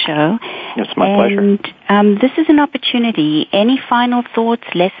on the show. It's my pleasure. And this is an opportunity. Any final thoughts,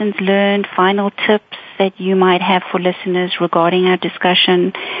 lessons learned, final tips that you might have for listeners regarding our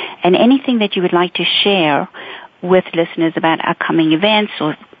discussion, and anything that you would like to share with listeners about upcoming events,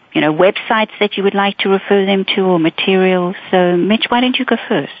 or websites that you would like to refer them to, or materials? So, Mitch, why don't you go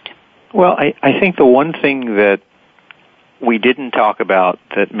first? Well, I think the one thing that we didn't talk about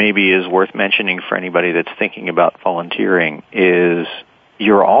that maybe is worth mentioning for anybody that's thinking about volunteering is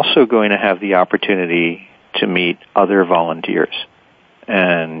you're also going to have the opportunity to meet other volunteers.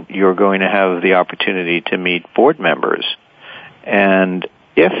 And you're going to have the opportunity to meet board members. And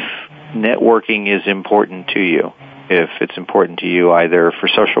if networking is important to you, if it's important to you either for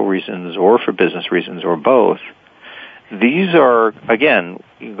social reasons or for business reasons or both, these are, again,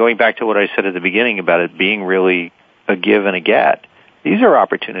 going back to what I said at the beginning about it being really a give and a get, these are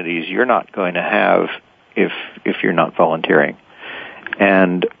opportunities you're not going to have if you're not volunteering.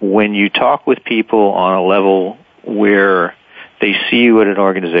 And when you talk with people on a level where they see you at an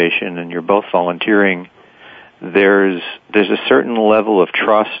organization and you're both volunteering, there's a certain level of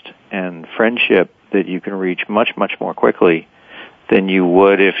trust and friendship that you can reach much, much more quickly than you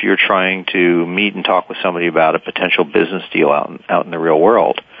would if you're trying to meet and talk with somebody about a potential business deal out in the real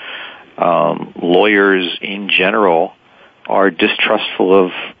world. Lawyers in general are distrustful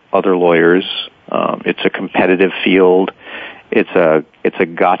of other lawyers. It's a competitive field. It's a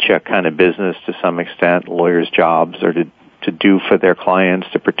gotcha kind of business to some extent. Lawyers' jobs are to do for their clients,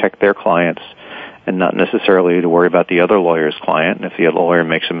 to protect their clients, and not necessarily to worry about the other lawyer's client. And if the other lawyer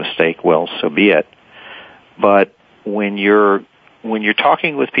makes a mistake, well, so be it. But when you're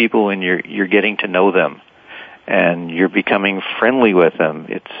talking with people and you're getting to know them, and you're becoming friendly with them,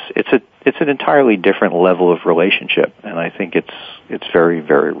 it's an entirely different level of relationship, and I think it's very,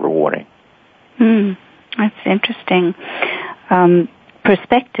 very rewarding. That's interesting.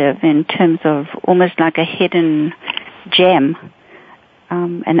 Perspective in terms of almost like a hidden gem,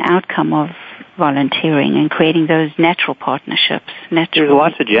 an outcome of volunteering and creating those natural partnerships. There's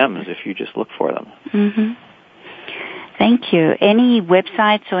lots of gems if you just look for them. Mm-hmm. Thank you. Any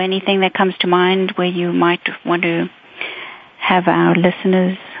websites or anything that comes to mind where you might want to have our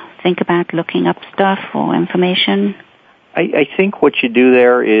listeners think about looking up stuff or information? I think what you do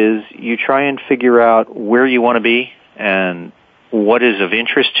there is you try and figure out where you want to be and what is of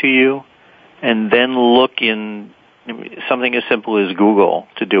interest to you, and then look in something as simple as Google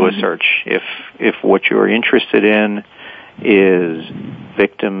to do a search. If what you're interested in is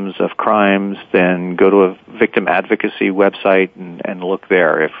victims of crimes, then go to a victim advocacy website and look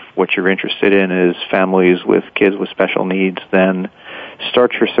there. If what you're interested in is families with kids with special needs, then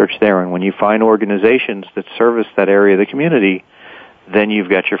start your search there. And when you find organizations that service that area of the community, then you've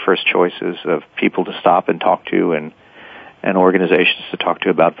got your first choices of people to stop and talk to and organizations to talk to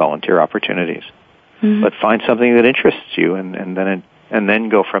about volunteer opportunities. Mm-hmm. But find something that interests you and then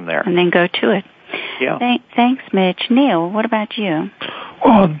go from there. And then go to it. Yeah. Thanks, Mitch. Neil, what about you?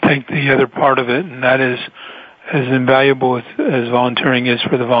 Well, I think the other part of it, and that is as invaluable as volunteering is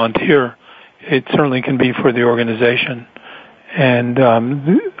for the volunteer, it certainly can be for the organization. And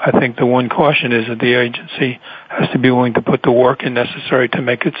I think the one caution is that the agency has to be willing to put the work in necessary to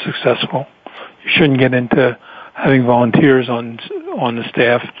make it successful. You shouldn't get into having volunteers on the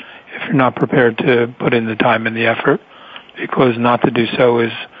staff if you're not prepared to put in the time and the effort, because not to do so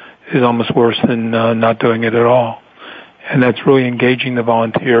is almost worse than not doing it at all. And that's really engaging the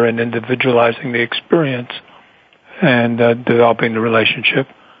volunteer and individualizing the experience and developing the relationship.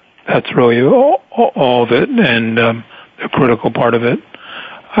 That's really all of it, and a critical part of it.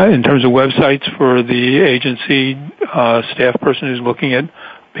 In terms of websites for the agency staff person who's looking at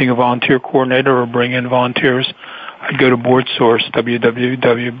being a volunteer coordinator or bring in volunteers, I'd go to BoardSource,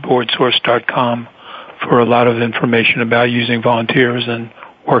 www.boardsource.com, for a lot of information about using volunteers and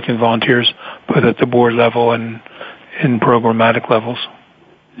working volunteers, both at the board level and in programmatic levels.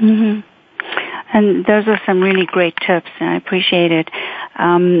 Mm-hmm. And those are some really great tips, and I appreciate it.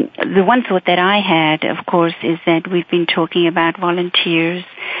 The one thought that I had, of course, is that we've been talking about volunteers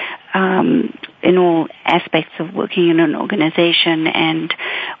in all aspects of working in an organization, and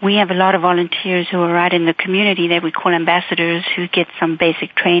we have a lot of volunteers who are out in the community that we call ambassadors, who get some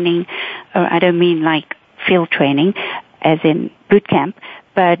basic training. I don't mean like field training, as in boot camp,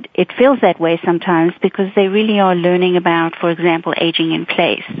 but it feels that way sometimes because they really are learning about, for example, aging in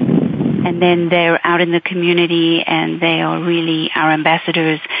place. And then they're out in the community and they are really our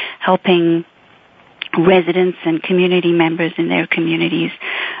ambassadors, helping residents and community members in their communities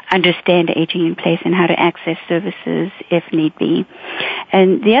understand aging in place and how to access services if need be.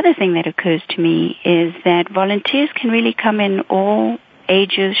 And the other thing that occurs to me is that volunteers can really come in all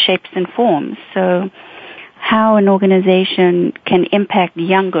ages, shapes, and forms. So how an organization can impact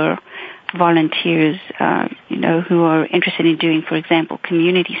younger volunteers, who are interested in doing, for example,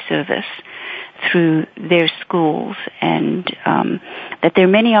 community service through their schools, and that there are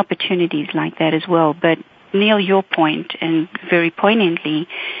many opportunities like that as well. But Neil, your point, and very poignantly,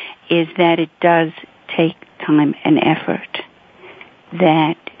 is that it does take time and effort,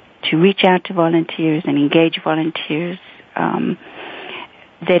 that to reach out to volunteers and engage volunteers,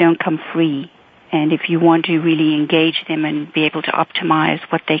 they don't come free. And if you want to really engage them and be able to optimize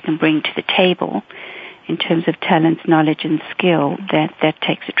what they can bring to the table in terms of talents, knowledge, and skill, that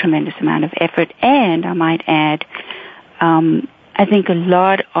takes a tremendous amount of effort. And I might add, I think a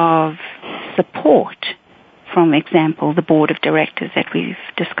lot of support from, example, the board of directors that we've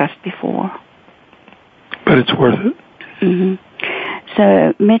discussed before. But it's worth it. Mm-hmm.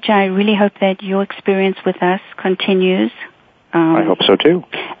 So, Mitch, I really hope that your experience with us continues. I hope so, too.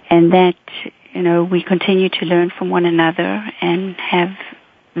 And that we continue to learn from one another and have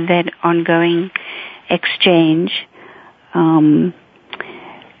that ongoing exchange.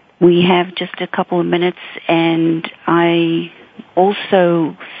 We have just a couple of minutes, and I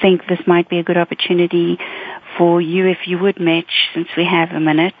also think this might be a good opportunity for you, if you would, Mitch, since we have a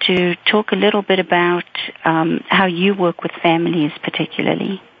minute, to talk a little bit about how you work with families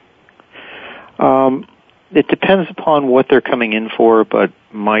particularly. It depends upon what they're coming in for, but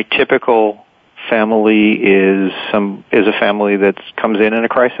my typical family is a family that comes in a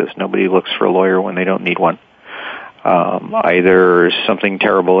crisis. Nobody looks for a lawyer when they don't need one. Either something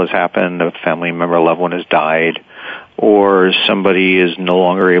terrible has happened, a family member, a loved one has died, or somebody is no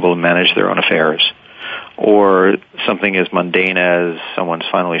longer able to manage their own affairs, or something as mundane as someone's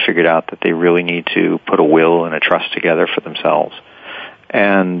finally figured out that they really need to put a will and a trust together for themselves.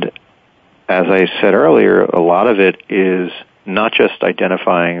 And as I said earlier, a lot of it is not just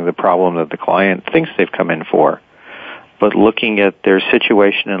identifying the problem that the client thinks they've come in for, but looking at their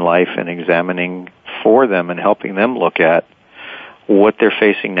situation in life and examining for them and helping them look at what they're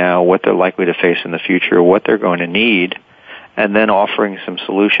facing now, what they're likely to face in the future, what they're going to need, and then offering some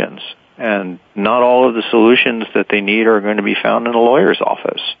solutions. And not all of the solutions that they need are going to be found in a lawyer's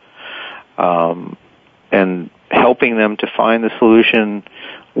office. And helping them to find the solution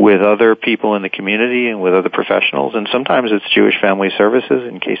with other people in the community and with other professionals. And sometimes it's Jewish Family Services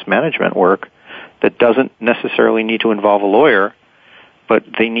and case management work that doesn't necessarily need to involve a lawyer, but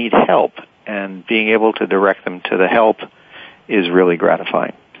they need help. And being able to direct them to the help is really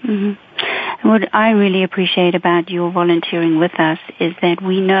gratifying. Mm-hmm. What I really appreciate about your volunteering with us is that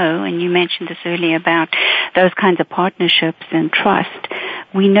we know, and you mentioned this earlier about those kinds of partnerships and trust,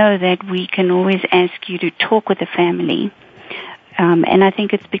 we know that we can always ask you to talk with the family. And I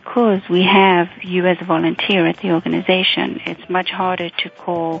think it's because we have you as a volunteer at the organization. It's much harder to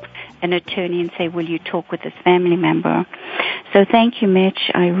call an attorney and say, will you talk with this family member? So thank you,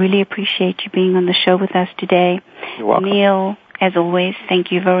 Mitch. I really appreciate you being on the show with us today. You're welcome. Neil, as always,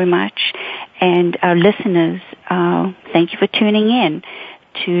 thank you very much. And our listeners, thank you for tuning in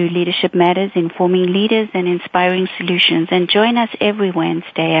to Leadership Matters, Informing Leaders and Inspiring Solutions. And join us every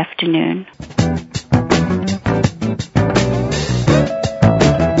Wednesday afternoon.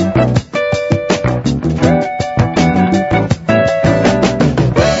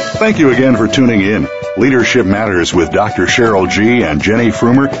 Thank you again for tuning in. Leadership Matters with Dr. Cheryl G. and Jenny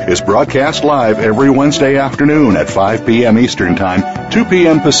Frumer is broadcast live every Wednesday afternoon at 5 p.m. Eastern Time, 2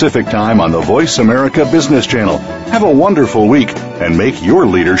 p.m. Pacific Time on the Voice America Business Channel. Have a wonderful week and make your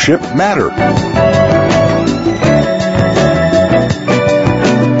leadership matter.